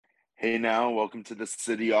Hey now, welcome to the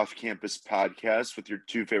City Off Campus podcast with your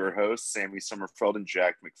two favorite hosts, Sammy Sommerfeld and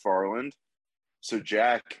Jack McFarland. So,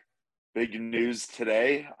 Jack, big news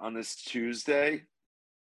today on this Tuesday.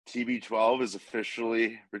 TB12 is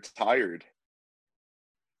officially retired.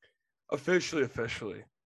 Officially.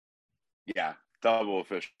 Yeah, double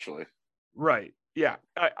officially. Right. Yeah.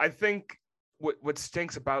 I think what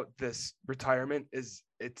stinks about this retirement is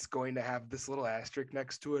it's going to have this little asterisk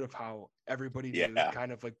next to it of how everybody knew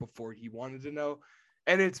kind of like before he wanted to know.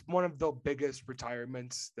 And it's one of the biggest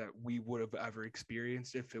retirements that we would have ever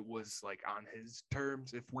experienced if it was like on his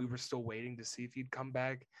terms, if we were still waiting to see if he'd come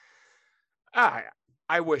back. I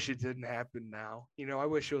wish it didn't happen now. I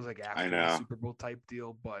wish it was like after the Super Bowl type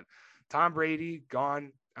deal, but Tom Brady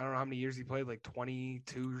gone. I don't know how many years he played, like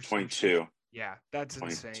 22 or something. 22. Yeah, that's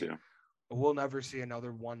 22. Insane. We'll never see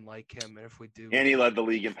another one like him. And if we do. And he led the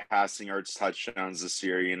league in passing yards, touchdowns this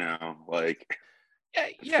year, Yeah.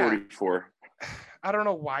 44. I don't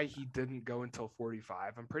know why he didn't go until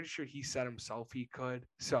 45. I'm pretty sure he said himself he could.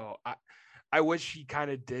 So I wish he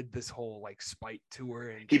kind of did this whole like spite tour.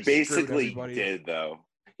 And he basically did, though.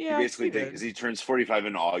 Yeah, he basically did because he turns 45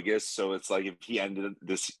 in August. So it's like if he ended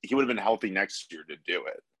this, he would have been healthy next year to do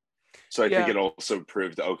it. So I think it also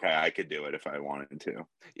proved, okay, I could do it if I wanted to.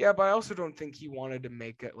 Yeah, but I also don't think he wanted to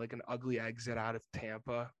make it like an ugly exit out of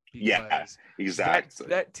Tampa. Yeah, exactly.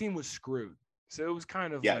 That team was screwed. So it was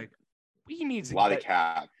kind of like he needs a lot of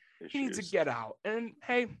cap issues. He needs to get out. And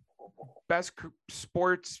hey, best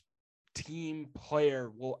sports team player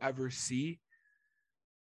we'll ever see.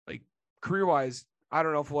 Like career-wise, I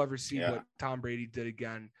don't know if we'll ever see what Tom Brady did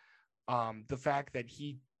again. The fact that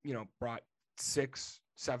he, brought 6-7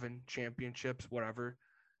 championships, whatever,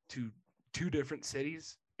 to two different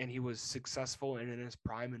cities, and he was successful and in his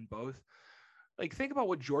prime in both. Like, think about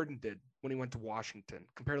what Jordan did when he went to Washington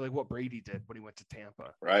compared to like what Brady did when he went to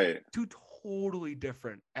Tampa. Right. Two totally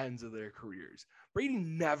different ends of their careers. Brady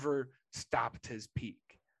never stopped his peak.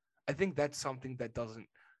 I think that's something that doesn't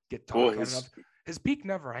get talked about enough. His peak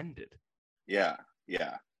never ended. Yeah.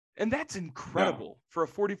 And that's incredible for a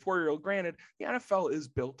 44-year-old. Granted, the NFL is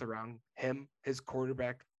built around him, his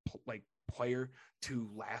quarterback player to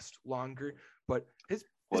last longer, but his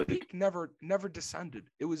peak never descended.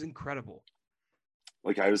 It was incredible.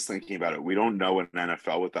 Like I was thinking about it, we don't know an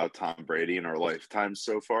NFL without Tom Brady in our lifetime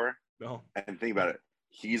so far. No. And think about it.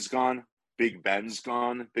 He's gone. Big Ben's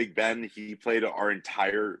gone. Big Ben, he played our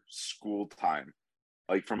entire school time,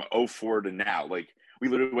 like from 04 to now. Like we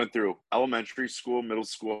literally went through elementary school, middle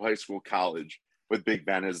school, high school, college with Big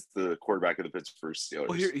Ben as the quarterback of the Pittsburgh Steelers.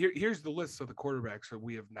 Well, here's the list of the quarterbacks that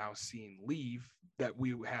we have now seen leave that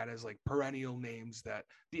we had as like perennial names that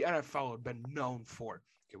the NFL had been known for.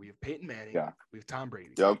 Okay, we have Peyton Manning. Yeah. We have Tom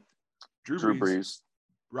Brady. Yep. Drew Brees.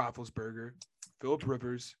 Roethlisberger. Phillip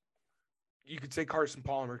Rivers. You could say Carson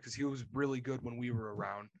Palmer because he was really good when we were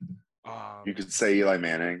around. You could say Eli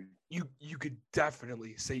Manning. You could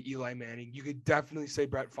definitely say Eli Manning. You could definitely say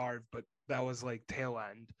Brett Favre, but that was like tail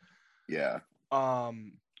end. Yeah.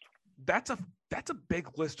 That's a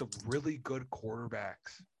big list of really good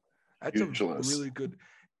quarterbacks. That's huge a list. Really good.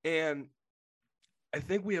 And I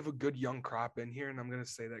think we have a good young crop in here, and I'm going to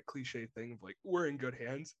say that cliche thing of like, we're in good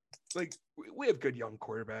hands. Like, we have good young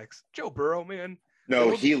quarterbacks. Joe Burrow, man.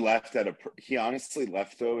 No, he honestly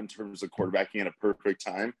left, though, in terms of quarterbacking at a perfect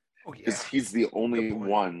time. Oh, yeah. Because he's the only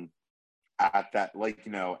one at that,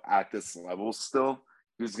 at this level still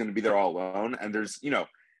who's going to be there all alone. And there's,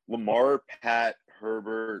 Lamar, Pat,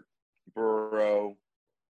 Herbert, Burrow,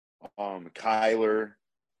 Kyler,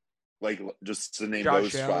 like just to name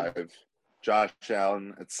those five. Josh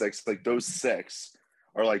Allen at 6, like those 6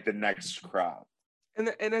 are like the next crop. And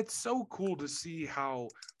it's so cool to see how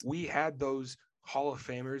we had those Hall of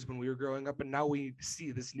Famers when we were growing up, and now we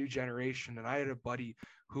see this new generation. And I had a buddy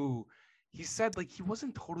who he said like he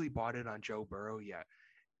wasn't totally bought in on Joe Burrow yet.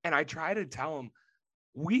 And I try to tell him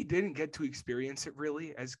we didn't get to experience it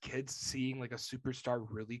really as kids, seeing like a superstar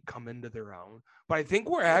really come into their own. But I think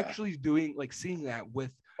we're actually seeing that with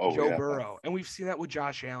Joe Burrow. And we've seen that with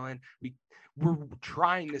Josh Allen. We're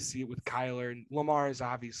trying to see it with Kyler, and Lamar has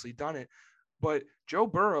obviously done it. But Joe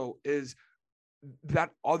Burrow is that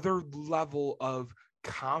other level of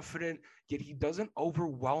confident, yet he doesn't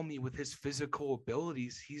overwhelm me with his physical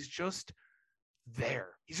abilities. He's just there.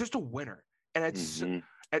 He's just a winner. And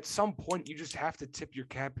at some point, you just have to tip your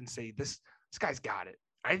cap and say, this guy's got it.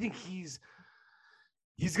 I think he's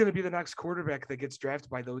going to be the next quarterback that gets drafted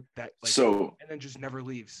by and then just never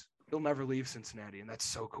leaves. He'll never leave Cincinnati, and that's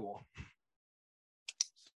so cool.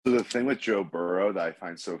 So the thing with Joe Burrow that I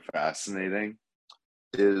find so fascinating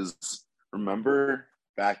is, remember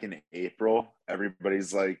back in April,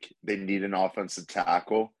 everybody's like, they need an offensive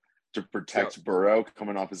tackle to protect Burrow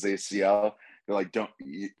coming off his ACL. They're like,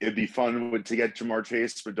 it'd be fun to get Jamar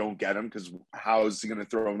Chase, but don't get him because how is he going to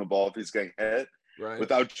throw him the ball if he's getting hit? Right.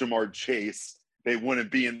 Without Jamar Chase, they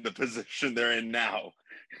wouldn't be in the position they're in now.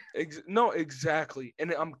 No, exactly.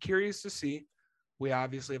 And I'm curious to see. We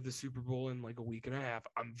obviously have the Super Bowl in like a week and a half.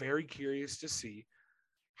 I'm very curious to see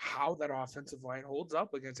how that offensive line holds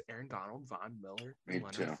up against Aaron Donald, Von Miller, and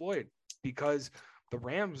Leonard Floyd. Because the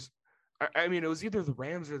Rams, I mean, it was either the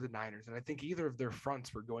Rams or the Niners, and I think either of their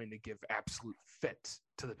fronts were going to give absolute fits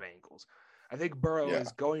to the Bengals. I think Burrow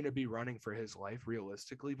is going to be running for his life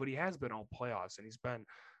realistically, but he has been all playoffs, and he's been,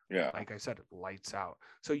 like I said, lights out.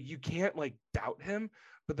 So you can't like doubt him,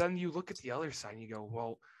 but then you look at the other side and you go,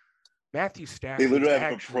 well, Matthew Stafford. They literally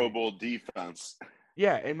have a Pro Bowl defense.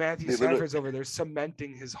 Yeah, and Matthew Stafford's over there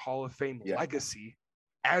cementing his Hall of Fame legacy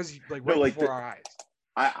as like before our eyes.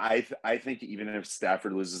 I think even if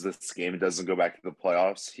Stafford loses this game and doesn't go back to the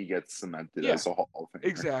playoffs, he gets cemented as a Hall of Famer.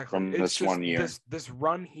 Exactly. From this 1 year. This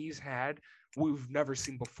run he's had, we've never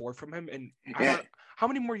seen before from him. And how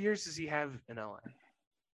many more years does he have in LA?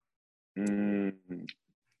 2,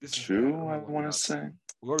 I want to say.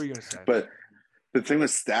 What were you going to say? But the thing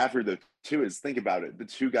with Stafford, though, too, is think about it. The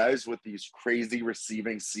two guys with these crazy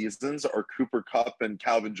receiving seasons are Cooper Kupp and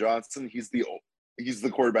Calvin Johnson. He's the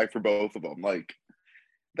quarterback for both of them. Like,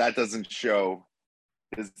 that doesn't show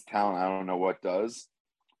his talent. I don't know what does.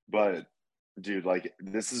 But, dude, like,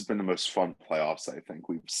 this has been the most fun playoffs I think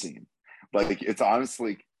we've seen. Like, it's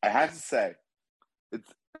honestly, I have to say,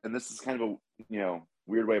 and this is kind of a,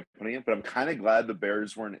 weird way of putting it, but I'm kind of glad the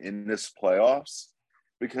Bears weren't in this playoffs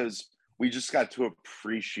because we just got to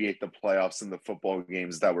appreciate the playoffs and the football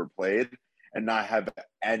games that were played and not have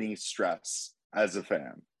any stress as a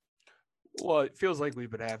fan. Well, it feels like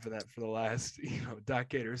we've been having that for the last,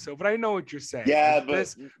 decade or so, but I know what you're saying. Yeah, like,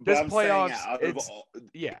 but this I'm playoffs,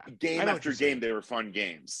 game after game, they were fun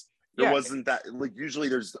games. There wasn't that, like, usually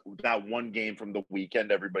there's that one game from the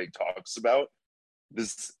weekend everybody talks about.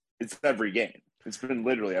 It's every game. It's been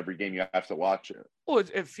literally every game you have to watch it. Well,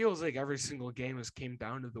 it feels like every single game has came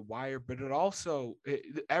down to the wire, but it also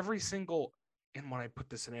every single, and when I put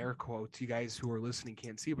this in air quotes, you guys who are listening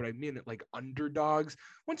can't see, but I mean it like underdogs.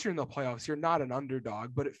 Once you're in the playoffs, you're not an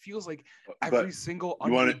underdog, but it feels like every single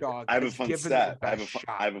underdog is given the best shot.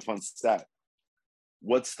 I have a fun stat.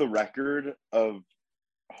 What's the record of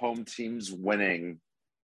home teams winning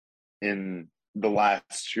in the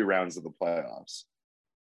last 2 rounds of the playoffs?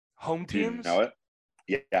 Home teams? Do you know it?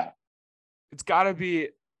 Yeah. It's got to be. You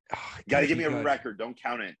got to give me a record. Don't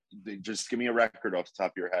count it. Just give me a record off the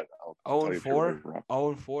top of your head. 0-4?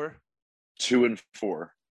 0-4? 2-4.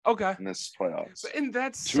 Okay. In this playoffs. And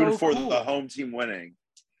that's 2-4, cool. the home team winning.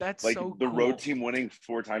 That's like so the cool. road team winning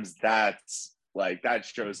 4 times. That's like, that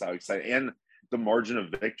shows how exciting. And the margin of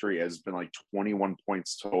victory has been like 21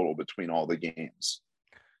 points total between all the games.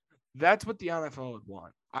 That's what the NFL would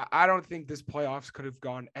want. I don't think this playoffs could have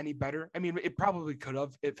gone any better. I mean, it probably could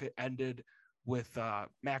have if it ended with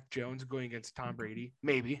Mac Jones going against Tom Brady,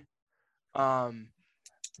 maybe. But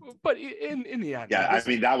in the end, I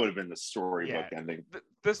mean, that would have been the storybook ending.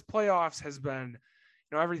 This playoffs has been,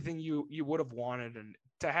 everything you would have wanted, and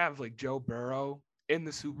to have like Joe Burrow in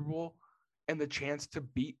the Super Bowl and the chance to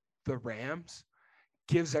beat the Rams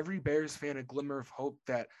gives every Bears fan a glimmer of hope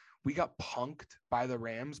that we got punked by the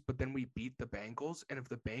Rams, but then we beat the Bengals. And if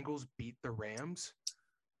the Bengals beat the Rams,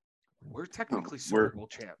 we're technically Super Bowl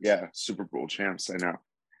champs. Yeah, Super Bowl champs. I know.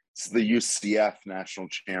 It's the UCF national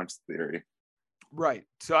champs theory. Right.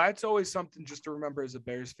 So that's always something just to remember as a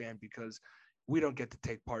Bears fan because we don't get to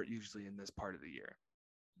take part usually in this part of the year.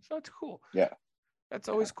 So it's cool. Yeah. That's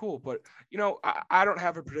always cool. But, I don't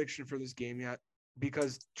have a prediction for this game yet.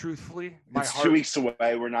 Because truthfully, it's 2 weeks away.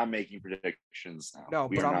 We're not making predictions now. No,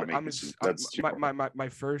 but my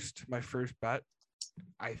first bet.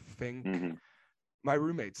 I think my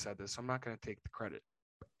roommate said this. So I'm not going to take the credit.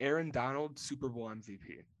 Aaron Donald, Super Bowl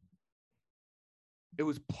MVP. It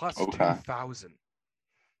was plus 2,000.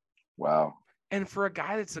 Wow. And for a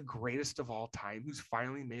guy that's the greatest of all time, who's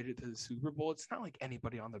finally made it to the Super Bowl, it's not like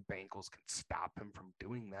anybody on the Bengals can stop him from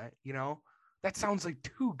doing that. That sounds like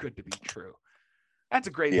too good to be true. That's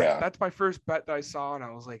a great bet. That's my first bet that I saw, and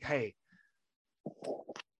I was like, hey,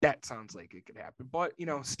 that sounds like it could happen. But,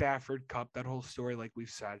 Stafford, Kupp, that whole story, like we've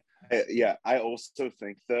said. Yeah, I also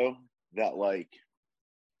think, though, that, like,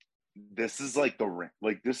 this is like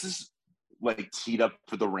this is like teed up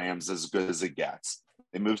for the Rams as good as it gets.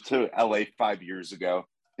 They moved to LA 5 years ago.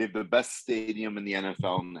 They have the best stadium in the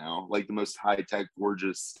NFL now, like the most high-tech,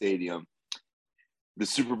 gorgeous stadium. the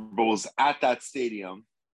Super Bowl is at that stadium,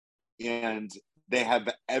 and they have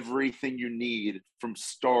everything you need from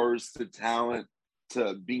stars to talent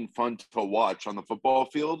to being fun to watch on the football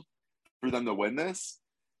field for them to win this.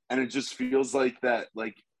 And it just feels like that,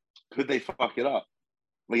 like, could they fuck it up?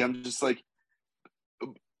 Like, I'm just like,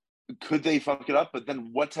 could they fuck it up? But then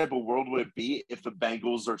what type of world would it be if the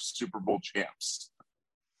Bengals are Super Bowl champs?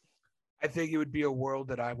 I think it would be a world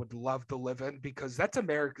that I would love to live in because that's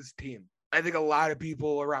America's team. I think a lot of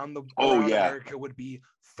people around America would be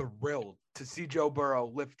thrilled to see Joe Burrow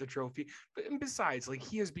lift the trophy. And besides, like,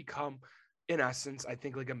 he has become, in essence, I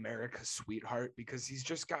think, like, America's sweetheart because he's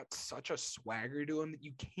just got such a swagger to him that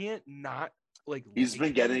you can't not like. He's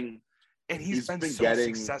been getting, and he's been so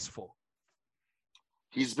successful.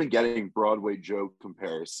 He's been getting Broadway Joe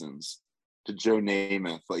comparisons to Joe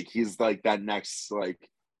Namath. Like, he's like that next, like,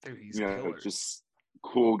 dude, he's killer. Just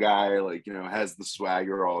cool guy, like, has the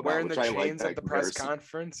swagger, all wearing that, the which I chains like at the press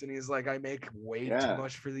conference, and he's like, I make way too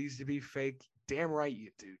much for these to be fake. Damn right you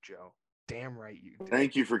do, Joe. Damn right you do.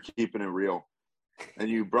 Thank you for keeping it real. And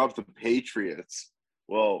you brought up the Patriots.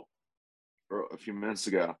 Well, a few minutes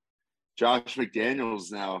ago, Josh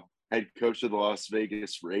McDaniels now head coach of the Las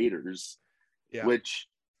Vegas Raiders, which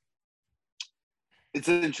it's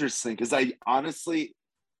interesting because I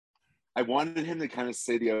wanted him to kind of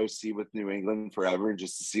stay the OC with New England forever and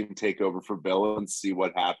just to see him take over for Bill and see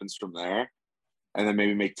what happens from there. And then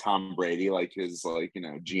maybe make Tom Brady like his, like,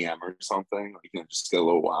 GM or something, like, just get a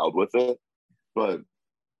little wild with it. But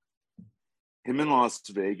him in Las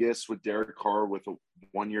Vegas with Derek Carr with a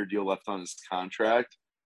 1-year deal left on his contract,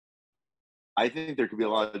 I think there could be a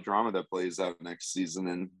lot of drama that plays out next season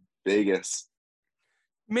in Vegas.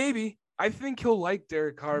 Maybe. I think he'll like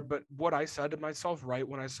Derek Carr, but what I said to myself right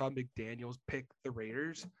when I saw McDaniels pick the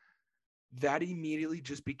Raiders, that immediately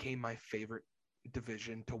just became my favorite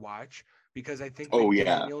division to watch because I think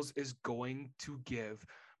McDaniels is going to give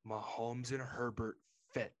Mahomes and Herbert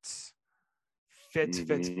fits. They're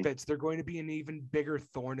going to be an even bigger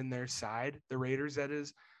thorn in their side, the Raiders, that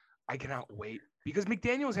is. I cannot wait because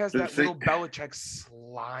McDaniels has that little Belichick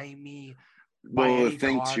slimy. Well, the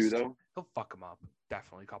thing too, though, he'll fuck him up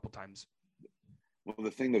definitely a couple times. Well,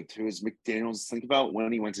 the thing though too is McDaniels. Think about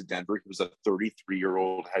when he went to Denver. He was a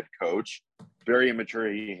 33-year-old head coach, very immature.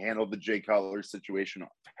 He handled the Jay Cutler situation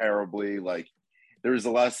terribly. Like, there was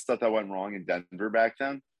a lot of stuff that went wrong in Denver back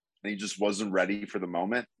then, and he just wasn't ready for the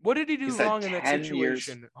moment. What did he do wrong in that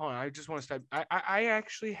situation? Hold on, I just want to stop. I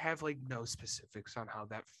actually have like no specifics on how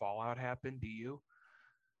that fallout happened. Do you?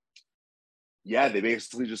 Yeah, they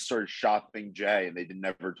basically just started shopping Jay, and they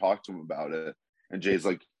never talk to him about it. And Jay's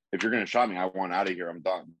like, if you're going to shop me, I want out of here. I'm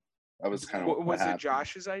done. That was kind of what was happened. it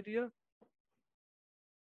Josh's idea?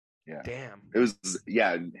 Yeah. Damn. It was,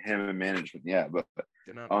 him and management. Yeah.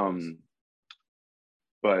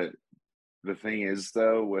 But the thing is,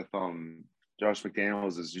 though, with Josh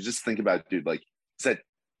McDaniels is you just think about, dude, like, it's at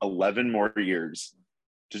 11 more years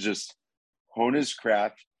to just hone his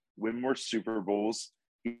craft, win more Super Bowls.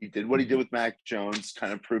 He did what he did with Mac Jones,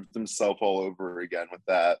 kind of proved himself all over again with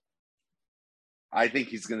that. I think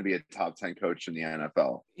he's going to be a top 10 coach in the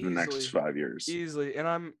NFL in the next 5 years. Easily. And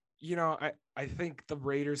I think the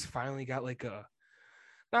Raiders finally got like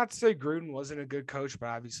not to say Gruden wasn't a good coach, but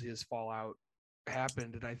obviously his fallout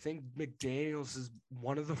happened. And I think McDaniels is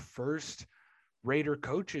one of the first Raider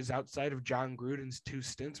coaches outside of John Gruden's 2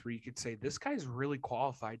 stints where you could say this guy's really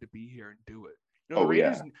qualified to be here and do it.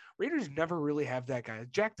 Raiders never really have that guy.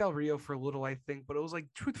 Jack Del Rio for a little, I think, but it was like,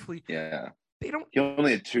 truthfully, they don't. He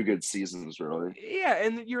only had 2 good seasons, really. Yeah,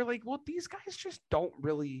 and you're like, well, these guys just don't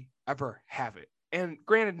really ever have it. And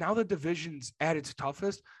granted, now the division's at its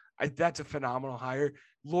toughest. That's a phenomenal hire.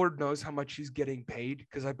 Lord knows how much he's getting paid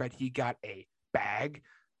because I bet he got a bag.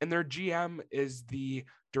 And their GM is the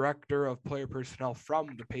director of player personnel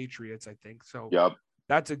from the Patriots, I think. So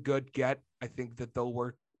that's a good get. I think that they'll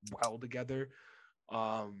work well together.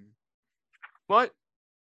 But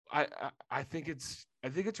I think it's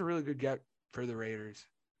a really good get for the Raiders.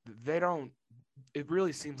 It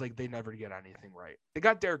really seems like they never get anything right. They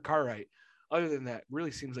got Derek Carr right. Other than that,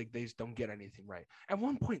 really seems like they just don't get anything right. At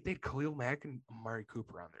one point, they had Khalil Mack and Amari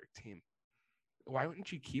Cooper on their team. Why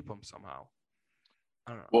wouldn't you keep them somehow?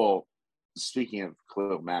 I don't know. Well, speaking of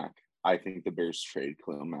Khalil Mack, I think the Bears trade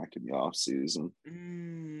Khalil Mack in the offseason.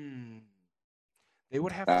 They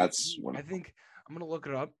would have I think I'm going to look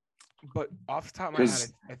it up. But off the top of my head,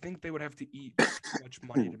 I think they would have to eat too much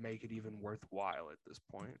money to make it even worthwhile at this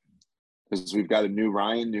point. Because we've got a new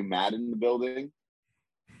Madden in the building,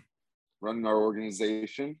 running our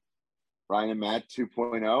organization. Ryan and Matt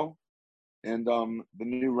 2.0. And the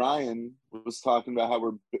new Ryan was talking about how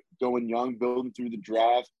we're going young, building through the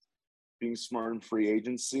draft, being smart in free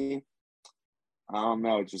agency. I don't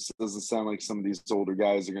know. It just doesn't sound like some of these older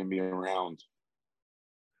guys are going to be around.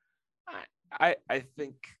 I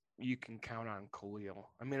think you can count on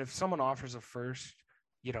Khalil. I mean, if someone offers a first,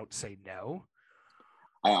 you don't say no.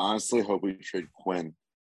 I honestly hope we trade Quinn.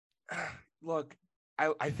 Look,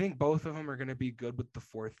 I think both of them are going to be good with the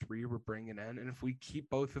 4-3 we're bringing in. And if we keep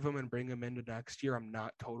both of them and bring them into next year, I'm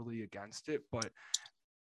not totally against it. But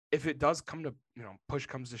if it does come to, push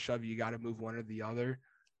comes to shove, you got to move one or the other.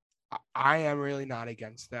 I am really not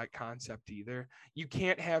against that concept either. You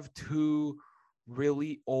can't have two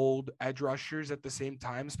really old edge rushers at the same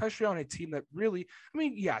time, especially on a team that really, I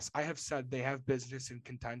mean, yes, I have said they have business in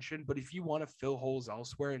contention, but if you want to fill holes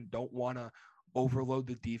elsewhere and don't want to overload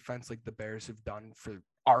the defense like the Bears have done for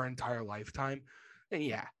our entire lifetime, then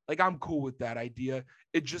yeah, like I'm cool with that idea.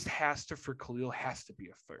 It just has to, for Khalil, has to be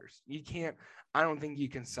a first. You can't, I don't think you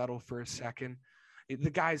can settle for a second. The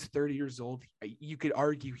guy's 30 years old. You could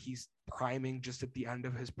argue he's priming just at the end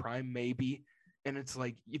of his prime, maybe. And it's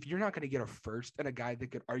like, if you're not going to get a first and a guy that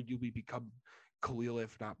could arguably become Khalil,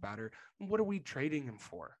 if not better, what are we trading him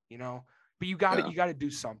for? But you got to do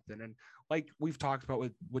something. And like we've talked about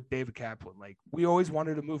with David Kaplan, like we always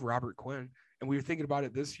wanted to move Robert Quinn, and we were thinking about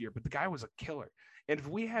it this year, but the guy was a killer. And if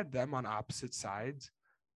we had them on opposite sides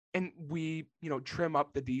and we, trim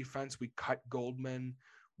up the defense, we cut Goldman,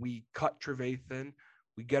 we cut Trevathan,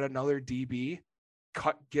 we get another DB,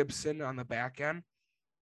 cut Gibson on the back end,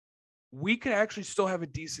 we could actually still have a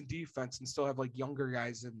decent defense and still have like younger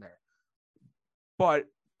guys in there. But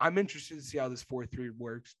I'm interested to see how this 4-3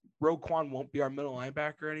 works. Roquan won't be our middle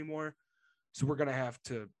linebacker anymore, so we're going to have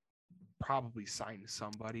to probably sign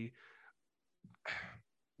somebody.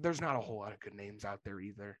 There's not a whole lot of good names out there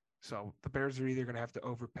either. So the Bears are either going to have to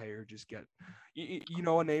overpay or just get,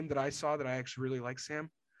 a name that I saw that I actually really like, Sam?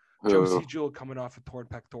 Josie Jewell coming off a torn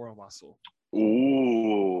pectoral muscle.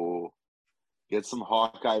 Ooh. Get some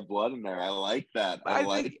Hawkeye blood in there. I like that. I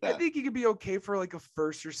think he could be okay for like a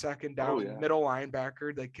first or second down middle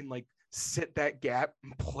linebacker that can like sit that gap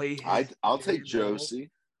and play. I'll take Josie.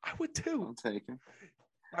 I would too. I'll take him.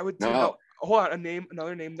 I would too. No. Hold on,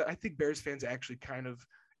 another name that I think Bears fans actually kind of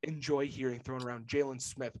enjoy hearing thrown around. Jalen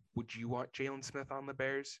Smith. Would you want Jalen Smith on the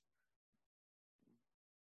Bears?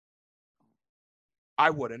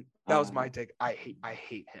 I wouldn't. That was my take. I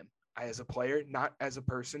hate him. As a player, not as a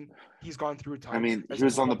person. He's gone through a ton. I mean, he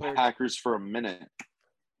was on the Packers for a minute.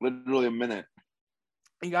 Literally a minute.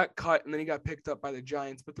 He got cut, and then he got picked up by the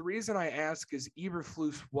Giants. But the reason I ask is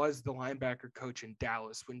Eberflus was the linebacker coach in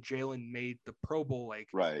Dallas when Jalen made the Pro Bowl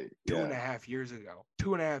 2.5 years ago.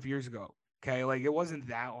 2.5 years ago. Okay, like it wasn't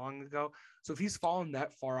that long ago. So if he's fallen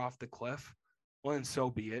that far off the cliff, well, then so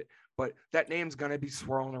be it. But that name's going to be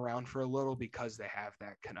swirling around for a little because they have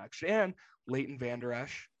that connection. And Leighton Vander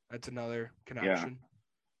Esch. That's another connection. Yeah.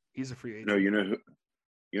 He's a free agent. No, you know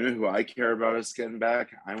who I care about us getting back?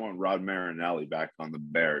 I want Rod Marinelli back on the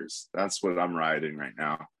Bears. That's what I'm riding right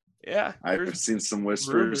now. Yeah. I've seen some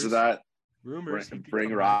whispers of that. Rumors.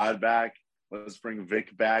 Bring Rod back. Let's bring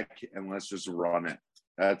Vic back, and let's just run it.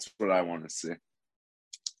 That's what I want to see.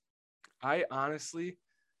 I honestly,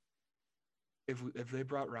 if they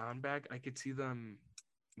brought Ron back, I could see them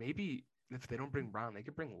maybe if they don't bring Ron, they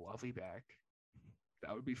could bring Lovey back.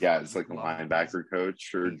 That would be fun. Yeah, it's like a linebacker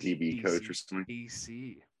coach or DB coach or something.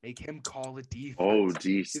 DC. Make him call the defense. Oh,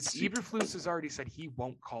 DC. Eberflus has already said he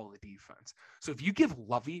won't call the defense. So if you give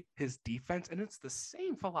Lovey his defense, and it's the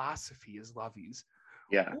same philosophy as Lovey's.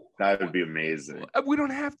 Yeah, that would be amazing. We don't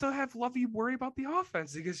have to have Lovey worry about the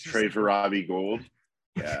offense. Trade for Robbie Gould.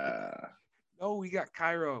 Yeah. No, we got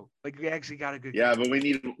Cairo. Like we actually got a good. Yeah, but we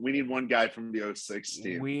need one guy from the 06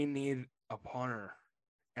 team. We need a punter.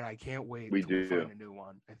 And I can't wait to find a new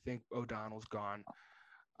one. I think O'Donnell's gone.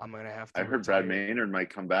 I'm going to have to. I heard Brad Maynard might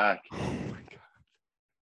come back. Oh, my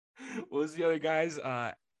God. What was the other guys?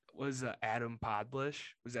 Was Adam Podlish?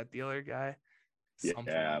 Was that the other guy?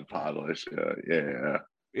 Podlish. Yeah.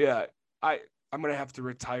 Yeah. I'm going to have to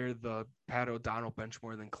retire the Pat O'Donnell bench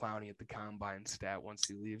more than Clowney at the combine stat once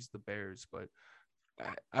he leaves the Bears. But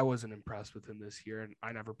I wasn't impressed with him this year. And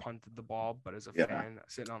I never punted the ball. But as a fan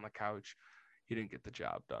sitting on the couch, he didn't get the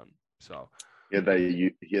job done. So he had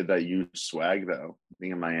that huge swag though.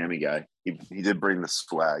 Being a Miami guy, he did bring the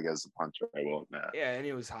swag as a punter. I will admit. Yeah, and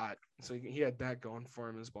he was hot, so he had that going for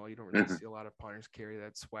him as well. You don't really see a lot of punters carry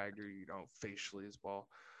that swagger, facially as well.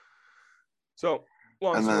 So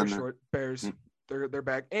long story short, Bears they're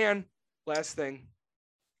back. And last thing,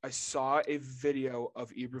 I saw a video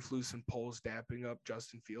of Eberflus and Poles dapping up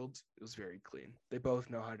Justin Fields. It was very clean. They both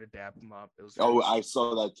know how to dap him up. It was I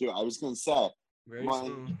saw that too. I was going to say, very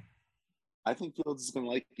smooth. I think Fields is going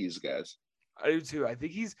to like these guys. I do too. I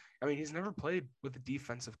think he's never played with a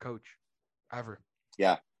defensive coach ever.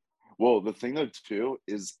 Yeah. Well, the thing though too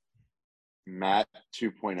is Matt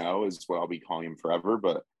 2.0 is what I'll be calling him forever,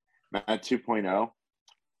 but Matt 2.0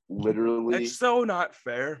 literally. That's so not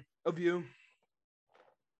fair of you.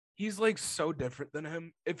 He's like so different than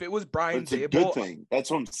him. If it was Brian It's a Daboll, good thing.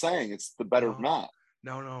 That's what I'm saying. It's the better Matt.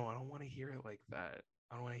 No, I don't want to hear it like that.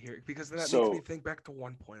 I don't want to hear it because that makes me think back to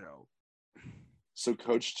 1.0. So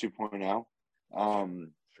Coach 2.0.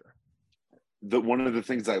 Sure. One of the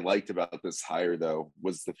things I liked about this hire though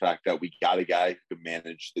was the fact that we got a guy who could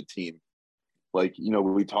manage the team. Like,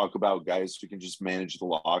 we talk about guys who can just manage the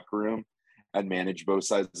locker room and manage both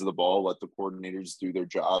sides of the ball, let the coordinators do their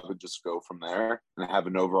job and just go from there and have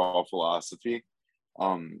an overall philosophy.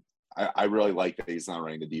 I really like that he's not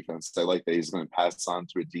running the defense. I like that he's going to pass on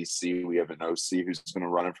to a DC. We have an OC who's going to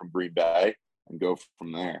run it from Green Bay and go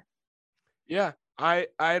from there. Yeah, I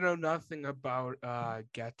know nothing about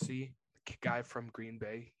Getsy, the guy from Green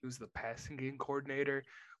Bay, who's the passing game coordinator.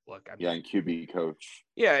 Look, and QB coach.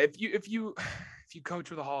 Yeah, if you coach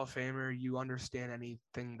with a Hall of Famer, you understand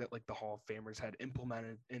anything that like the Hall of Famers had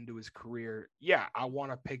implemented into his career. Yeah, I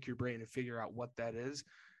want to pick your brain and figure out what that is,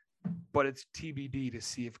 but it's TBD to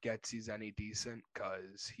see if Getsy's any decent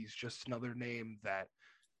because he's just another name that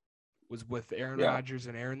was with Aaron Rodgers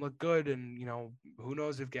and Aaron looked good, and who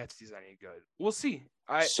knows if Getsy's any good. We'll see.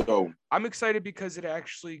 I'm excited because it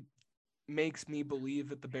actually makes me believe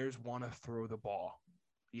that the Bears want to throw the ball.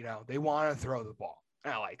 They want to throw the ball.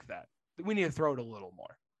 I like that. We need to throw it a little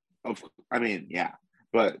more.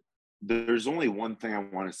 But there's only one thing I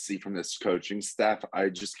want to see from this coaching staff. I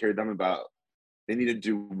just care them about. They need to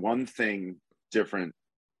do one thing different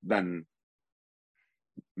than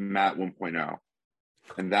Matt 1.0,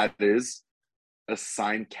 and that is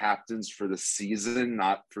assign captains for the season,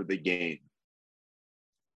 not for the game.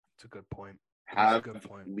 That's a good point. Have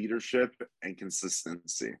leadership and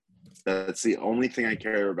consistency. That's the only thing I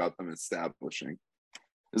care about them establishing.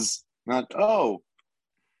 Is not, our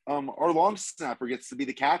long snapper gets to be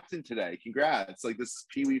the captain today. Congrats. Like, this is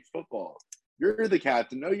Pee Wee football. You're the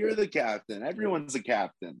captain. No, you're the captain. Everyone's a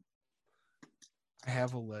captain. I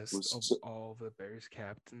have a list of all the Bears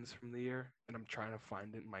captains from the year, and I'm trying to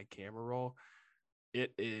find it in my camera roll.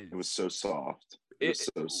 It was so soft. It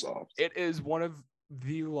is one of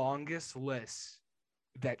the longest lists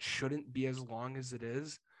that shouldn't be as long as it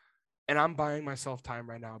is. And I'm buying myself time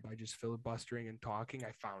right now by just filibustering and talking.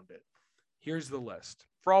 I found it. Here's the list.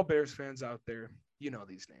 For all Bears fans out there, you know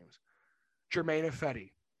these names. Jermaine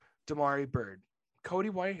Ifedi, Damari Bird, Cody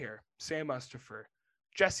Whitehair, Sam Mustipher,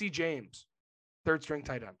 Jesse James, third string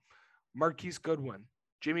tight end, Marquise Goodwin,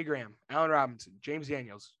 Jimmy Graham, Allen Robinson, James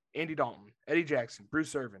Daniels, Andy Dalton, Eddie Jackson,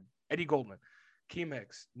 Bruce Irvin, Eddie Goldman, Keem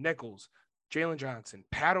Hicks, Nichols, Jalen Johnson,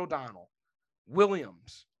 Pat O'Donnell,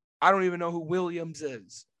 Williams. I don't even know who Williams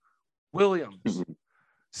is. Williams,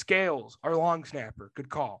 Scales, our long snapper, good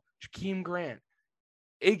call. Jakeem Grant,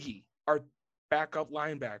 Iggy, our backup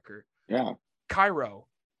linebacker. Yeah. Cairo,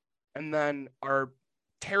 and then our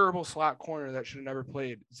terrible slot corner that should have never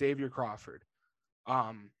played, Xavier Crawford.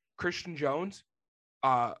 Christian Jones,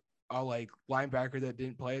 a linebacker that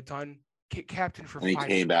didn't play a ton, captain for 5 games. He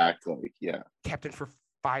came back, captain for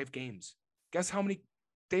 5 games. Guess how many?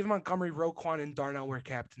 David Montgomery, Roquan, and Darnell were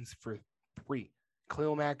captains for 3.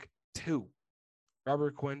 Khalil Mack, 2.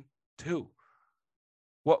 Robert Quinn, 2.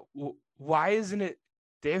 Why isn't it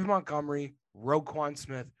David Montgomery, Roquan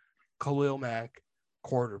Smith, Khalil Mack,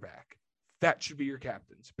 quarterback? That should be your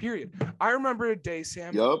captains, period. I remember a day,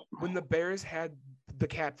 Sam, when the Bears had the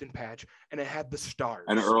captain patch and it had the stars.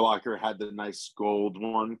 And Urlacher had the nice gold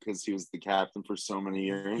one because he was the captain for so many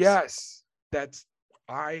years. Yes.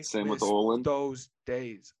 Same with Olin. Those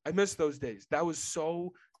days. I miss those days. That was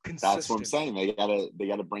so consistent. That's what I'm saying. They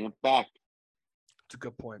gotta bring it back. It's a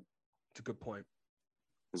good point.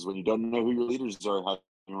 Because when you don't know who your leaders are, how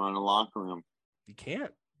you run a locker room? You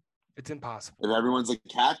can't. It's impossible. If everyone's a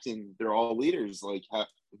captain, they're all leaders. Like,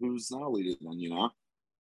 who's not a leader then,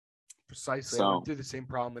 Precisely. I went through the same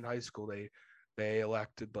problem in high school. They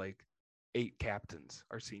elected 8 captains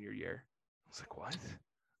our senior year. I was like, what?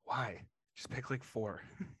 Why? Just pick 4.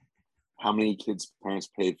 How many kids' parents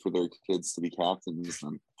paid for their kids to be captains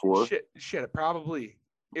then? 4? Shit, probably.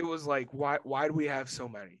 It was why do we have so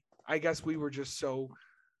many? I guess we were just so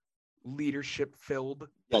leadership filled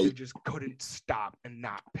that we just couldn't stop and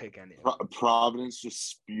not pick any. Providence just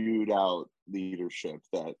spewed out leadership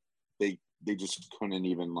that they they just couldn't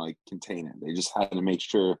even like contain it. They just had to make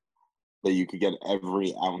sure that you could get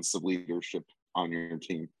every ounce of leadership on your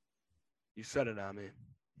team. You said it on me.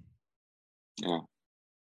 Yeah.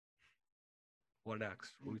 What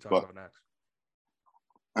next? What are we talking about next?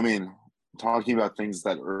 I mean, talking about things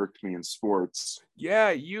that irked me in sports.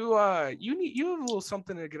 Yeah, you have a little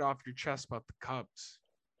something to get off your chest about the Cubs.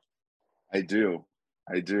 I do.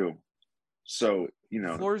 So,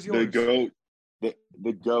 Floor is the yours. GOAT,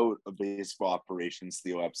 the GOAT of baseball operations,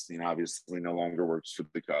 Theo Epstein, obviously no longer works for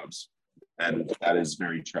the Cubs. And that is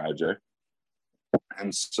very tragic.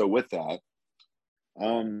 And so with that,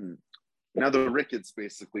 now the Ricketts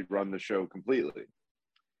basically run the show completely.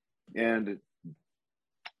 And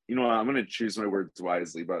I'm going to choose my words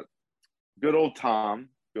wisely, but good old Tom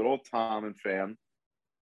and fam,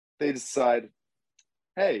 they decide,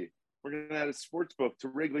 hey, we're going to add a sports book to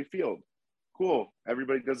Wrigley Field. Cool.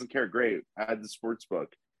 Everybody doesn't care. Great. Add the sports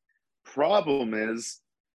book. Problem is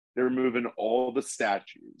they're moving all the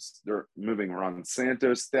statues. They're moving Ron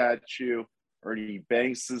Santos' statue, Ernie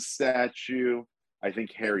Banks' statue, I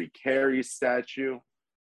think Harry Carey's statue,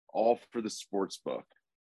 all for the sports book.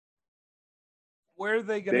 Where are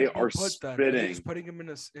they going to be put then? Are they just putting them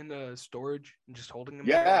in a storage and just holding them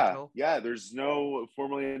there? Yeah. There's no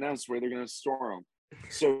formally announced where they're going to store them.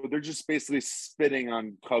 So they're just basically spitting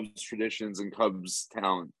on Cubs traditions and Cubs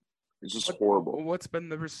talent. It's just horrible. What's been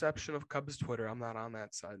the reception of Cubs Twitter? I'm not on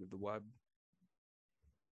that side of the web.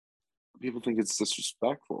 People think it's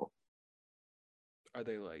disrespectful. Are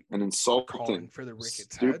they like and insulting, calling for the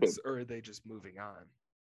Ricketts heads, or are they just moving on?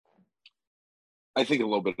 I think a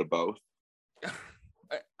little bit of both.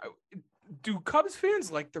 Do Cubs fans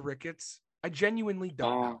like the Ricketts? I genuinely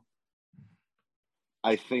don't know.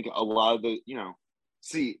 I think a lot of the,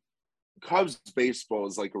 see, Cubs baseball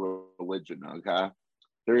is like a religion, okay?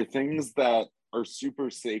 There are things that are super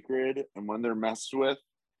sacred, and when they're messed with,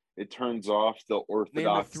 it turns off the orthodox.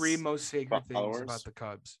 Name the three most sacred things about the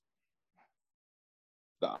Cubs.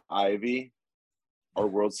 The Ivy, our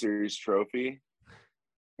World Series trophy,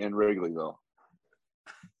 and Wrigleyville.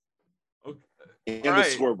 Okay. And the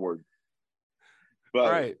scoreboard. But,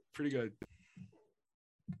 all right, pretty good.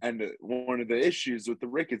 And one of the issues with the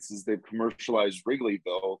Ricketts is they've commercialized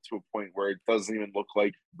Wrigleyville to a point where it doesn't even look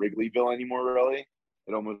like Wrigleyville anymore, really.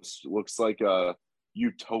 It almost looks like a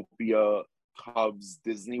utopia Cubs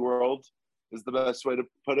Disney World is the best way to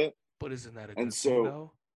put it. But isn't that a good thing,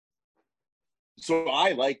 though? So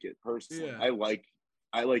I like it personally. Yeah.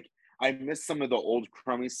 I miss some of the old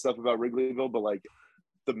crummy stuff about Wrigleyville, but like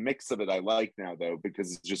the mix of it I like now though,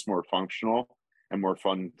 because it's just more functional and more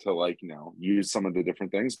fun to use some of the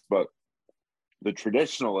different things. But the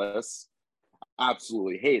traditionalists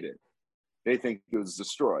absolutely hate it. They think it was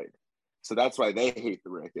destroyed. So that's why they hate the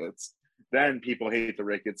Ricketts. Then people hate the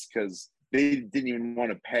Ricketts because they didn't even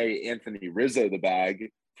want to pay Anthony Rizzo the bag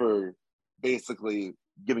for basically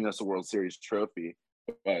giving us a World Series trophy.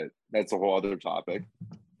 But that's a whole other topic.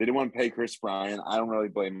 They didn't want to pay Chris Bryant. I don't really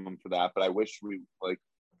blame them for that, but I wish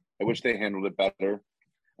they handled it better.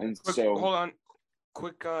 And hold on.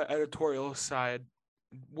 Quick editorial aside.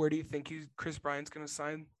 Where do you think Chris Bryant's going to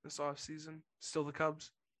sign this offseason? Still the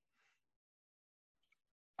Cubs?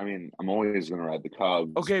 I mean, I'm always going to ride the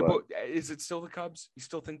Cubs. Okay, but is it still the Cubs? You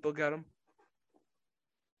still think they'll get him?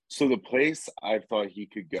 So the place I thought he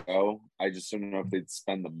could go, I just don't know if they'd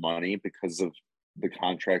spend the money because of the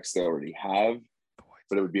contracts they already have,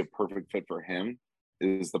 but it would be a perfect fit for him,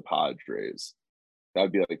 is the Padres. That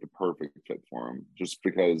would be like the perfect fit for him, just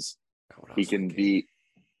because he could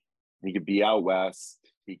be out west.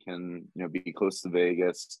 He can, be close to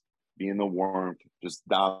Vegas, be in the warmth, just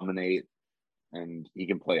dominate, and he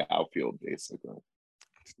can play outfield basically.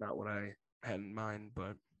 It's not what I had in mind,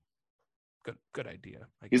 but good idea.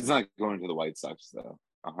 He's not going to the White Sox though,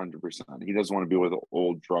 100%. He doesn't want to be with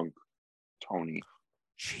old drunk Tony.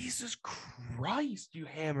 Jesus Christ, you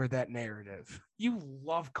hammer that narrative. You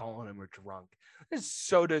love calling him a drunk. It's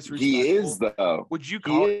so disrespectful. He is though. Would you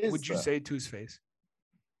say it to his face?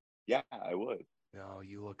 Yeah, I would. No,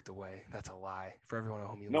 you looked away. That's a lie. For everyone at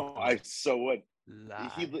home, you looked away. I so would.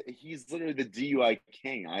 He's literally the DUI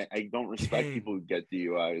king. I don't respect people who get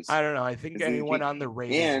DUIs. I don't know. I think anyone on the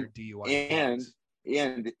Raiders are DUI.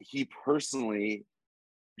 And he personally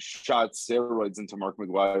shot steroids into Mark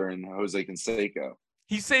McGwire and Jose Canseco.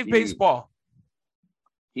 He saved baseball.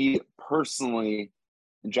 He personally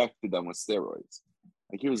injected them with steroids.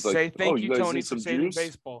 Like he was say thank you, guys Tony, need some for saving juice?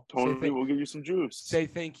 baseball. Tony, we'll give you some juice. Say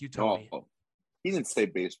thank you, Tony. Oh, he didn't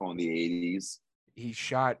save baseball in the 80s. He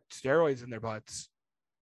shot steroids in their butts.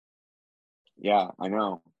 Yeah, I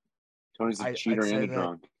know. Tony's a cheater and a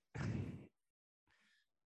drunk.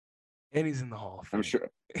 And he's in the Hall of Fame. I'm sure.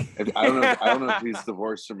 I don't know if he's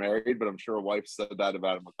divorced or married, but I'm sure a wife said that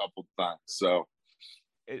about him a couple of times. So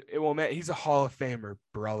it will he's a Hall of Famer,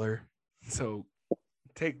 brother. So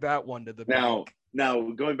take that one to the bank. Now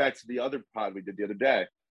going back to the other pod we did the other day,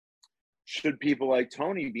 should people like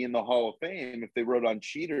Tony be in the Hall of Fame if they wrote on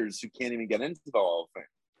cheaters who can't even get into the Hall of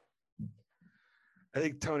Fame? I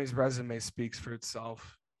think Tony's resume speaks for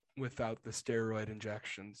itself without the steroid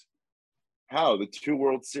injections. How? The 2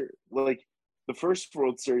 World Series, like the first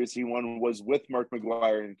World Series he won was with Mark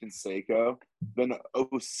McGwire and Canseco. Then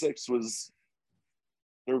 06 was,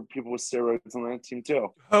 there were people with steroids on that team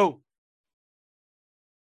too. Oh.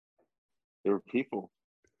 There were people.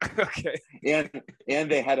 Okay. And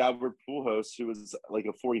they had Albert Pujols, who was like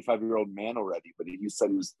a 45-year-old man already, but he said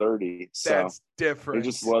he was 30. So that's different. They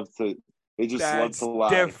just love to lie.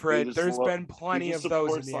 Different. There's been plenty of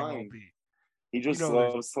those in the MLB. He just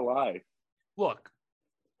loves to lie. Look,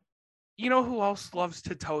 you know who else loves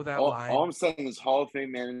to toe that line? All I'm saying is Hall of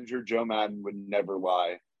Fame manager Joe Madden would never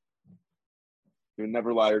lie. He would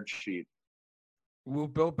never lie or cheat. Will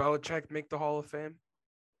Bill Belichick make the Hall of Fame?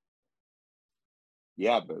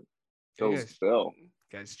 Yeah, but Bill's Bill.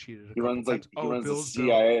 Guys cheated. He runs the Bill's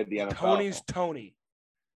CIA at the NFL. Tony's Tony.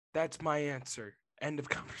 That's my answer. End of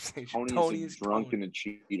conversation. Tony's a drunk and a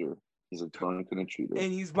cheater. He's a drunk and a cheater.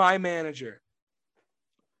 And he's my manager.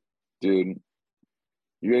 Dude,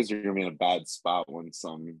 you guys are going to be in a bad spot when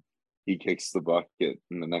he kicks the bucket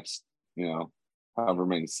in the next, however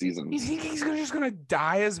many seasons. You think he's just going to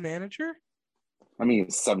die as manager? I mean,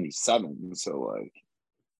 he's 77, so like.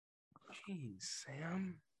 Jeez,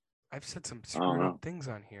 Sam. I've said some screwed up things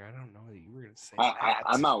on here. I don't know that you were going to say that.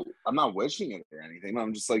 I'm not wishing it or anything.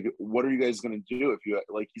 I'm just like, what are you guys going to do if you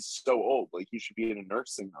like? He's so old. Like, he should be in a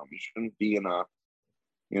nursing home. He shouldn't be in a,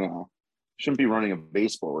 shouldn't be running a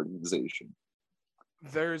baseball organization.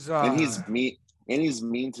 There's and he's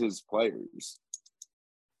mean to his players.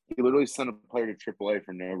 He literally sent a player to AAA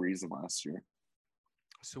for no reason last year.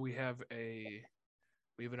 So we have an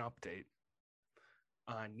update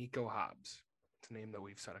on Nico Hobbs. It's a name that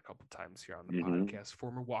we've said a couple times here on the podcast.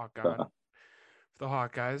 Former walk-on for the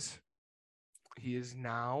Hawkeyes. He is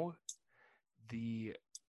now he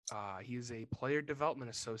is a player development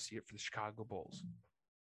associate for the Chicago Bulls.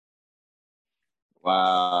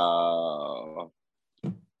 Wow.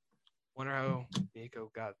 Wonder how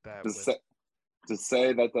Nico got that. To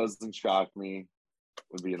say that doesn't shock me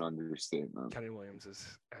would be an understatement. Kenny Williams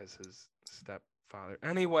as his stepfather.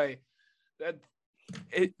 Anyway,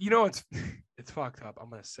 it's fucked up. I'm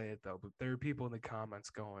gonna say it though, but there are people in the comments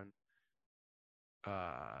going,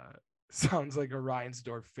 sounds like a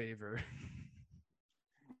Reinsdorf favor.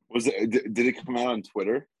 Did it come out on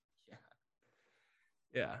Twitter?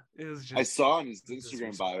 Yeah, it was just. I saw on his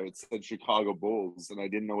Instagram bio it said Chicago Bulls, and I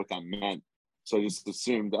didn't know what that meant, so I just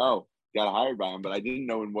assumed, got hired by him, but I didn't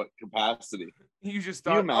know in what capacity. You just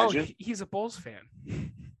thought, he's a Bulls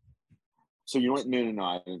fan. So you know what? No,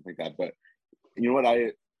 I didn't think that, but you know what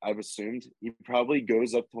I've assumed? He probably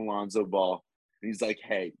goes up to Lonzo Ball and he's like,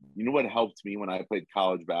 hey, you know what helped me when I played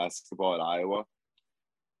college basketball at Iowa?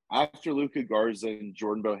 After Luka Garza and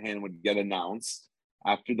Jordan Bohannon would get announced,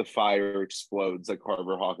 after the fire explodes at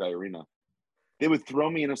Carver Hawkeye Arena, they would throw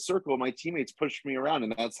me in a circle. My teammates pushed me around,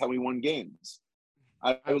 and that's how we won games.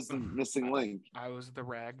 I was the missing link. I was the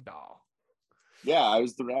rag doll. Yeah, I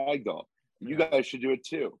was the rag doll. You guys should do it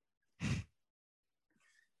too. Yeah.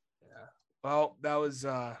 Well, that was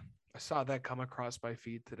I saw that come across my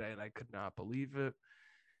feed today, and I could not believe it.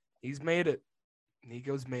 He's made it.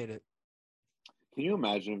 Nico's made it. Can you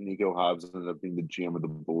imagine if Nico Hobbs ended up being the GM of the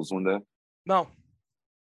Bulls one day? No.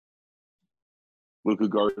 Luka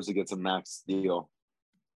Garza gets a max deal.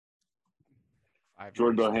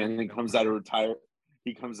 Jordan Bohannon comes out of retire.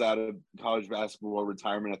 He comes out of college basketball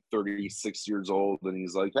retirement at 36 years old, and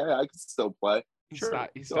he's like, "Hey, I can still play." He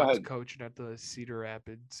stops coaching at the Cedar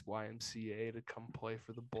Rapids YMCA to come play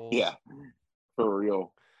for the Bulls. Yeah, for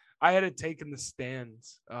real. I had it taken the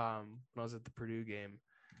stands when I was at the Purdue game.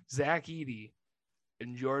 Zach Edey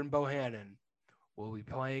and Jordan Bohannon will be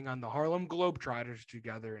playing on the Harlem Globetrotters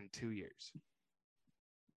together in 2 years.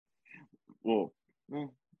 Well,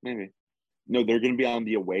 maybe. No, they're going to be on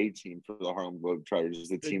the away team for the Harlem Globetrotters,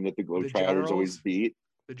 the team that the Globetrotters always beat.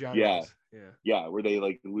 The Generals. Yeah, where they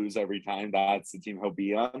like lose every time. That's the team he'll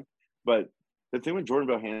be on. But the thing with Jordan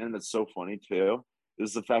Bohannon that's so funny too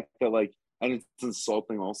is the fact that and it's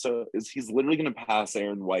insulting also, is he's literally going to pass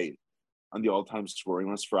Aaron White on the all-time scoring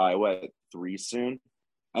list for Iowa at 3 soon.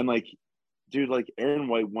 And dude, Aaron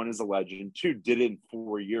White, 1, is a legend. 2, did it in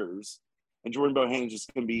 4 years. And Jordan Bohannon is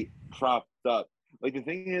just going to be propped up. The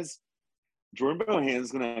thing is, Jordan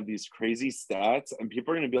Bohannon's going to have these crazy stats, and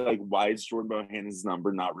people are going to be like, why is Jordan Bohannon's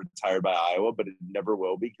number not retired by Iowa? But it never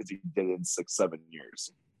will be because he did it in 6-7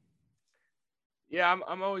 years. Yeah,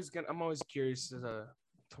 I'm always curious to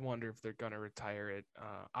wonder if they're gonna retire it.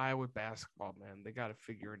 Iowa basketball, man, they got to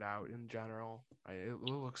figure it out in general. It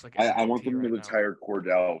looks like I want them to right retire now.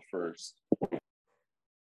 Cordell first.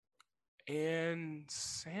 And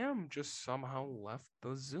Sam just somehow left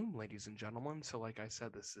the Zoom, ladies and gentlemen. So, like I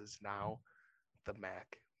said, this is now the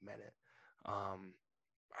Mac Minute. I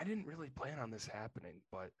didn't really plan on this happening,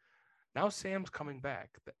 but now Sam's coming back.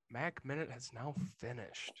 The Mac Minute has now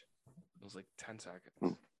finished. It was like 10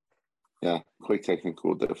 seconds. Yeah, quick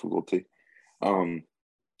technical difficulty. No,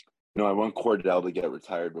 I want Cordell to get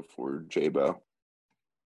retired before J-Bo.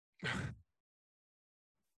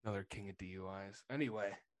 Another king of DUIs.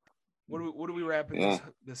 Anyway, what are we wrapping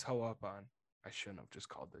this hoe up on? I shouldn't have just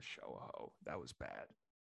called this show a hoe. That was bad.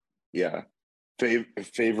 Yeah.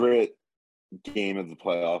 Favorite game of the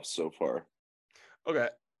playoffs so far? Okay.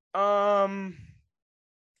 I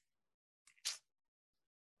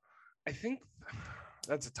think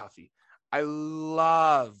that's a toughie. I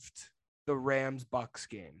loved the Rams-Bucks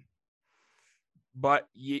game. But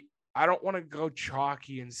I don't want to go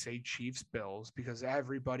chalky and say Chiefs-Bills because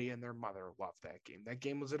everybody and their mother loved that game. That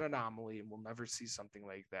game was an anomaly, and we'll never see something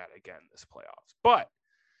like that again this playoffs. But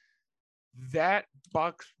that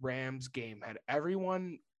Bucks-Rams game had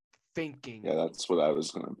everyone thinking. Yeah, that's what I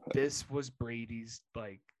was going to pick. This was Brady's,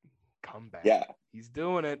 comeback. Yeah. He's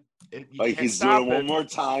doing it. He's doing it one more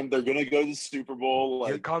time. They're going to go to the Super Bowl.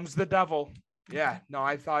 Here comes the devil. Yeah. No,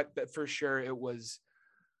 I thought that for sure it was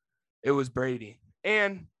Brady.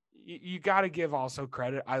 And you got to give also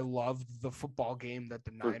credit. I loved the football game that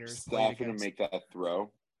the Niners played against. To make that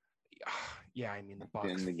throw. Yeah, I mean the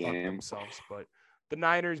Bucks fucked themselves, but the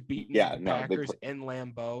Niners beating the Packers in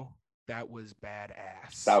Lambeau. That was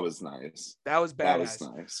badass. That was nice. That was badass.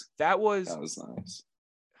 That was nice.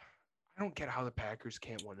 I don't get how the Packers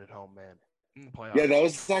can't win at home, man. In the playoffs. Yeah, that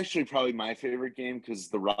was actually probably my favorite game because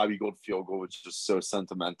the Robbie Gould field goal was just so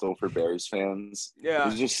sentimental for Bears fans. Yeah. It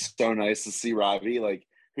was just so nice to see Robbie.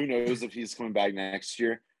 Who knows if he's coming back next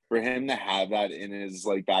year? For him to have that in his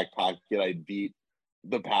back pocket, I beat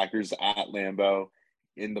the Packers at Lambeau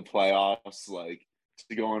in the playoffs,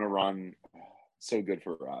 to go on a run. So good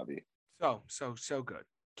for Robbie. So good.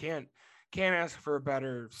 Can't ask for a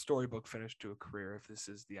better storybook finish to a career if this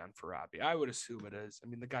is the end for Robbie. I would assume it is. I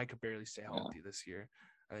mean, the guy could barely stay healthy this year.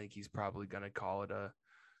 I think he's probably gonna call it a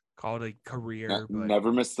career. But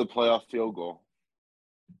never missed the playoff field goal.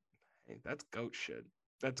 Hey, that's goat shit.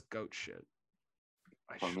 Put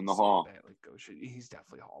him in the hall. Goat shit. He's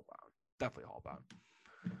definitely hall bound.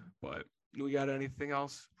 But we got anything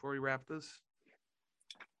else before we wrap this?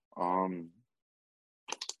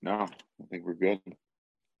 No, I think we're good.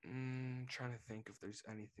 Trying to think if there's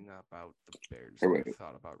anything about the Bears I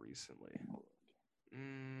thought about recently.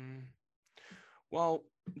 Well,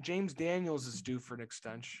 James Daniels is due for an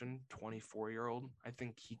extension, 24-year-old. I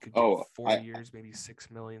think he could get 4 years, maybe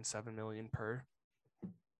 $6 million, $7 million per.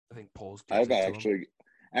 I think polls. I've actually,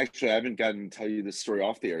 I haven't gotten to tell you this story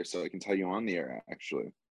off the air, so I can tell you on the air,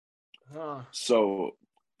 actually. So,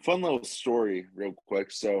 fun little story real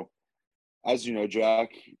quick. So, as you know, Jack,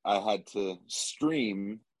 I had to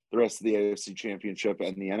stream the rest of the AFC Championship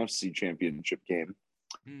and the NFC Championship game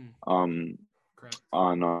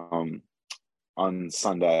on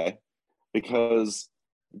Sunday because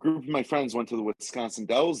a group of my friends went to the Wisconsin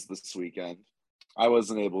Dells this weekend. I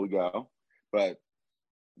wasn't able to go, but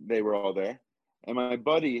they were all there. And my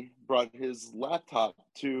buddy brought his laptop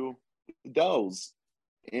to the Dells,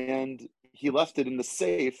 and he left it in the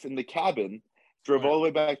safe in the cabin, drove all the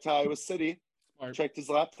way back to Iowa City, checked his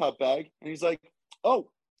laptop bag, and he's like, oh,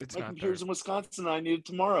 my computer's in Wisconsin, and I need it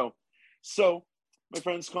tomorrow. So my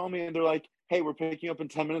friends call me, and they're like, hey, we're picking up in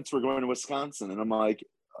 10 minutes. We're going to Wisconsin. And I'm like,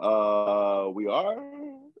 we are?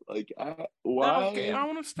 Why? Okay, I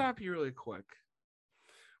want to stop you really quick.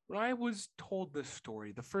 When I was told this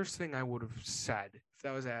story, the first thing I would have said, if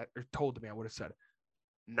that was told to me, I would have said,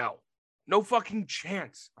 no fucking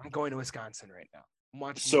chance. I'm going to Wisconsin right now.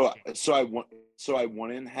 So I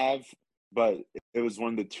wouldn't have, but it was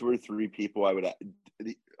one of the 2 or 3 people I would.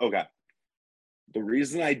 Okay. The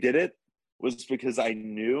reason I did it was because I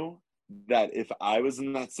knew that if I was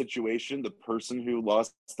in that situation, the person who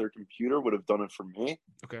lost their computer would have done it for me.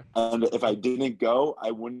 Okay. And if I didn't go, I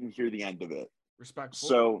wouldn't hear the end of it. Respectful.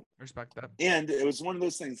 So respect that. And it was one of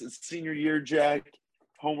those things. It's senior year, Jack.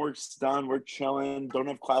 Homework's done. We're chilling. Don't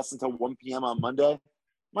have class until 1 p.m. on Monday.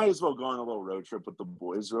 Might as well go on a little road trip with the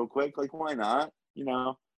boys real quick. Why not? There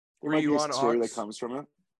might be a story that comes from it.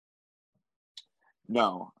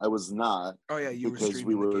 No, I was not. Oh yeah, you were because streaming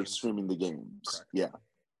we the were games. streaming the games. Correct. Yeah.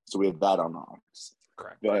 So we had that on Ox.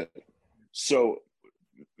 Correct. But so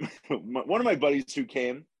one of my buddies who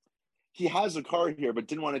came, he has a car here, but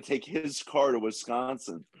didn't want to take his car to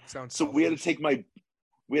Wisconsin. Sounds so selfish. we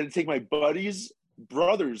had to take my buddy's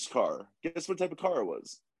brother's car. Guess what type of car it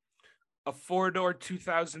was? A 4-door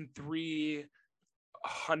 2003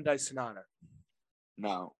 Hyundai Sonata.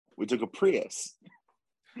 No, we took a Prius.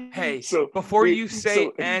 Hey, so before you say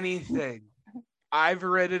anything, I've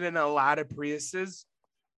ridden in a lot of Priuses.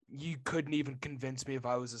 You couldn't even convince me if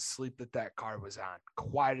I was asleep that car was on.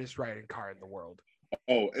 Quietest riding car in the world.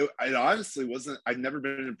 Oh, it honestly wasn't. I've never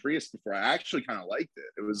been in a Prius before. I actually kind of liked it.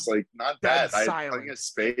 It was like not bad. I had plenty of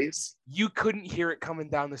space. You couldn't hear it coming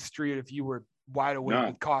down the street if you were wide awake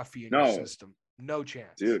with coffee in your system. No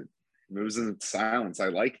chance. Dude, it was in silence. I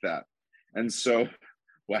like that. And so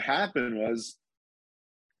what happened was,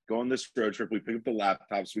 go on this road trip. We pick up the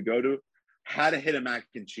laptops. We had to hit a mac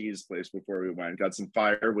and cheese place before we went. Got some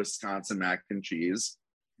fire Wisconsin mac and cheese.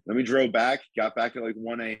 Then we drove back, got back at like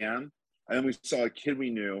 1 a.m. And then we saw a kid we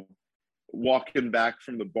knew walking back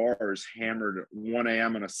from the bars, hammered at 1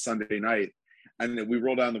 a.m. on a Sunday night. And then we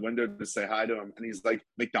rolled down the window to say hi to him. And he's like,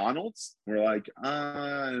 McDonald's? We're like,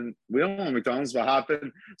 we don't want McDonald's, but hop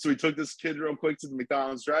in. So we took this kid real quick to the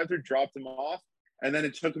McDonald's drive-thru, dropped him off. And then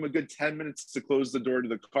it took him a good 10 minutes to close the door to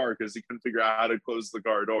the car because he couldn't figure out how to close the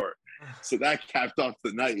car door. So that capped off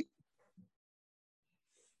the night.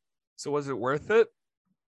 So was it worth it?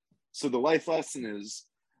 So the life lesson is,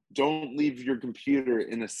 don't leave your computer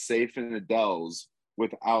in a safe in Adele's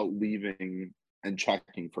without leaving and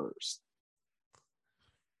checking first.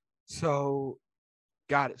 So,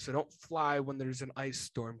 got it. So don't fly when there's an ice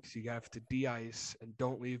storm because you have to de-ice, and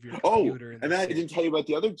don't leave your computer. And then I didn't tell you about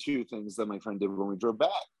the other two things that my friend did when we drove back.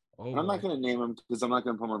 Oh, I'm not going to name them because I'm not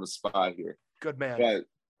going to put them on the spot here. Good man. But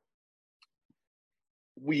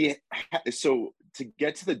so to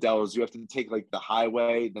get to the Dells, you have to take like the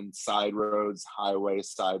highway, then side roads, highway,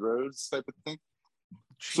 side roads type of thing.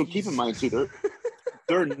 Jeez. So keep in mind too,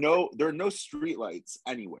 there are no street lights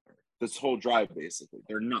anywhere. This whole drive, basically,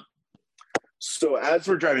 they're not. So as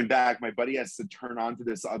we're driving back, my buddy has to turn onto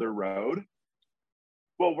this other road.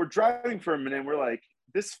 Well, we're driving for a minute and we're like,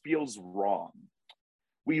 this feels wrong.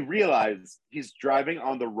 We realize he's driving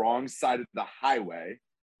on the wrong side of the highway.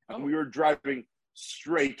 And we were driving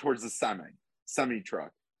straight towards the semi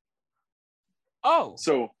truck. Oh.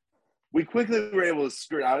 So we quickly were able to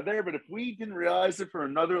skirt out of there. But if we didn't realize it for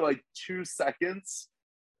another like 2 seconds,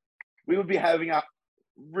 we would be having a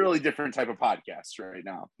really different type of podcast right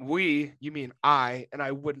now. You mean I, and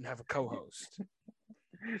I wouldn't have a co-host.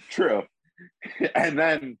 True. And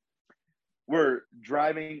then we're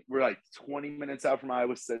driving, we're like 20 minutes out from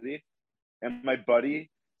Iowa City, and my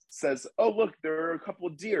buddy says, oh, look, there are a couple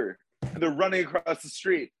of deer, and they're running across the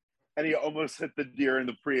street, and he almost hit the deer in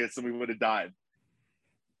the Prius, and we would have died.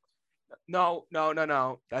 No.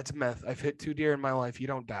 That's a myth. I've hit 2 deer in my life. You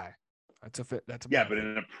don't die. That's a myth. But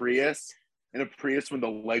in a Prius when the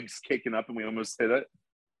leg's kicking up and we almost hit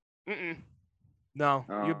it. No,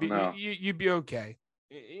 you'd be okay.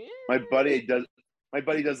 My buddy doesn't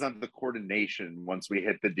have the coordination once we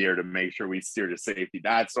hit the deer to make sure we steer to safety.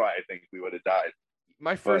 That's why I think we would have died.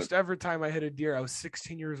 My first ever time I hit a deer, I was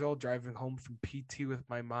 16 years old driving home from PT with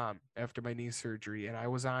my mom after my knee surgery, and I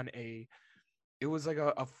was on it was like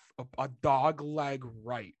a dog leg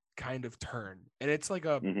right kind of turn, and it's like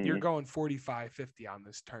you're going 45, 50 on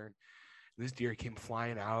this turn. This deer came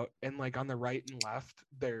flying out, and like on the right and left,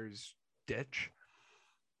 there's ditch.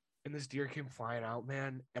 And this deer came flying out,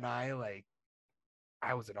 man. And I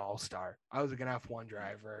was an all-star. I was like an F1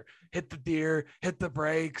 driver. Hit the deer, hit the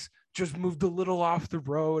brakes, just moved a little off the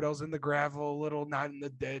road. I was in the gravel, a little, not in the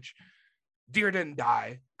ditch. Deer didn't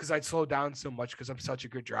die because I'd slowed down so much because I'm such a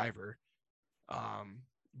good driver.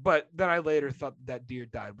 But then I later thought that deer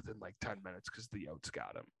died within like 10 minutes because the yotes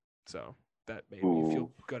got him. So that made me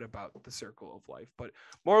feel good about the circle of life. But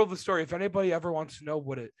moral of the story, if anybody ever wants to know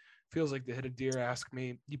what it feels like to hit a deer, ask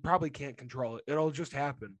me. You probably can't control it. It'll just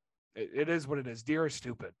happen. It is what it is. Deer are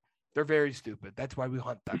stupid. They're very stupid. That's why we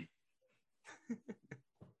hunt them.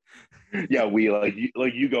 Yeah, we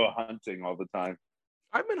you go hunting all the time.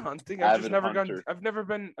 I've been hunting. I've never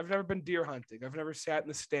been deer hunting. I've never sat in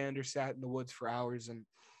the stand or sat in the woods for hours and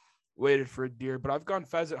waited for a deer, but I've gone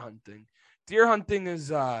pheasant hunting. Deer hunting is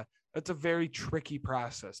that's a very tricky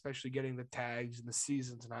process, especially getting the tags, and the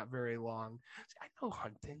season's not very long. I know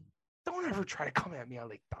hunting. Don't ever try to come at me on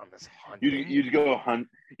this hunting. You'd go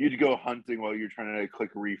hunting while you're trying to click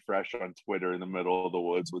refresh on Twitter in the middle of the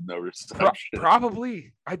woods with no reception.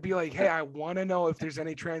 Probably. I'd be like, hey, I want to know if there's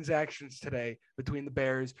any transactions today between the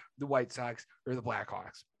Bears, the White Sox, or the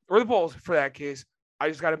Blackhawks. Or the Bulls, for that case. I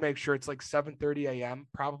just got to make sure it's like 7:30 a.m.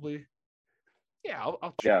 probably. Yeah,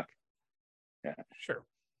 I'll check. Yeah. Sure.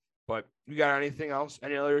 But you got anything else?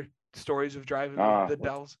 Any other stories of driving the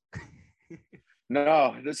Dells?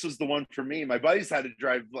 No, this was the one for me. My buddies had to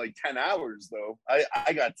drive like 10 hours, though.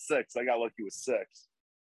 I got 6. I got lucky with 6.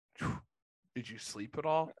 Did you sleep at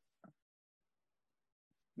all?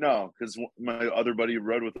 No, because my other buddy who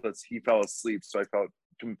rode with us, he fell asleep, so I felt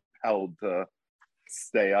compelled to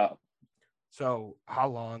stay up. So how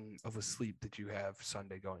long of a sleep did you have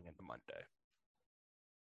Sunday going into Monday?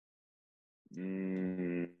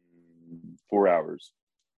 4 hours.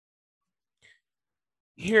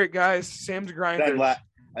 Here, guys, Sam's grinder.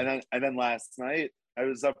 And then last night, I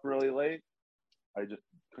was up really late. I just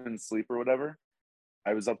couldn't sleep or whatever.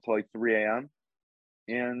 I was up till like 3 a.m.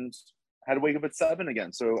 and had to wake up at 7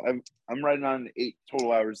 again. So I'm riding on 8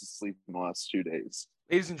 total hours of sleep in the last 2 days.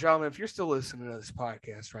 Ladies and gentlemen, if you're still listening to this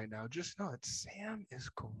podcast right now, just know that Sam is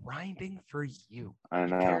grinding for you. I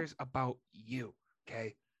know. He cares about you.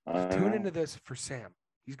 Okay, tune into this for Sam.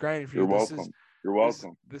 He's grinding for you. You're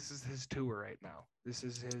welcome. This is his tour right now. This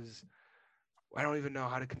is his. I don't even know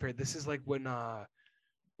how to compare it. This is like when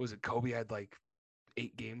was it Kobe had like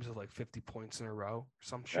 8 games of like 50 points in a row or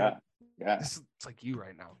some shit. Yeah. It's like you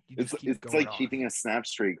right now. It's like keeping a snap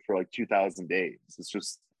streak for like 2,000 days. It's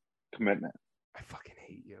just commitment. I fucking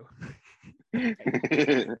hate you.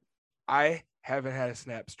 I haven't had a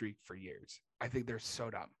snap streak for years. I think they're so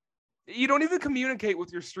dumb. You don't even communicate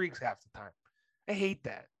with your streaks half the time. I hate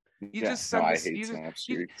that. You just send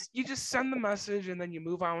you just send the message and then you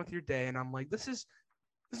move on with your day. And I'm like, this is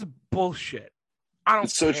bullshit. I don't.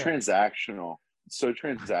 It's so transactional. It's so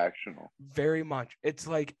transactional. Very much. It's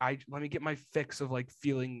like let me get my fix of like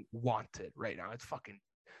feeling wanted right now. It's fucking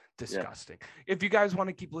disgusting. Yeah. If you guys want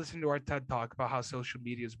to keep listening to our TED Talk about how social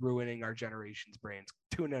media is ruining our generation's brains,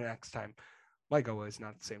 tune in next time. Like always,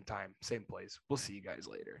 not the same time, same place. We'll see you guys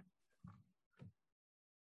later.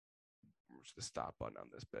 Where's the stop button on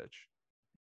this bitch?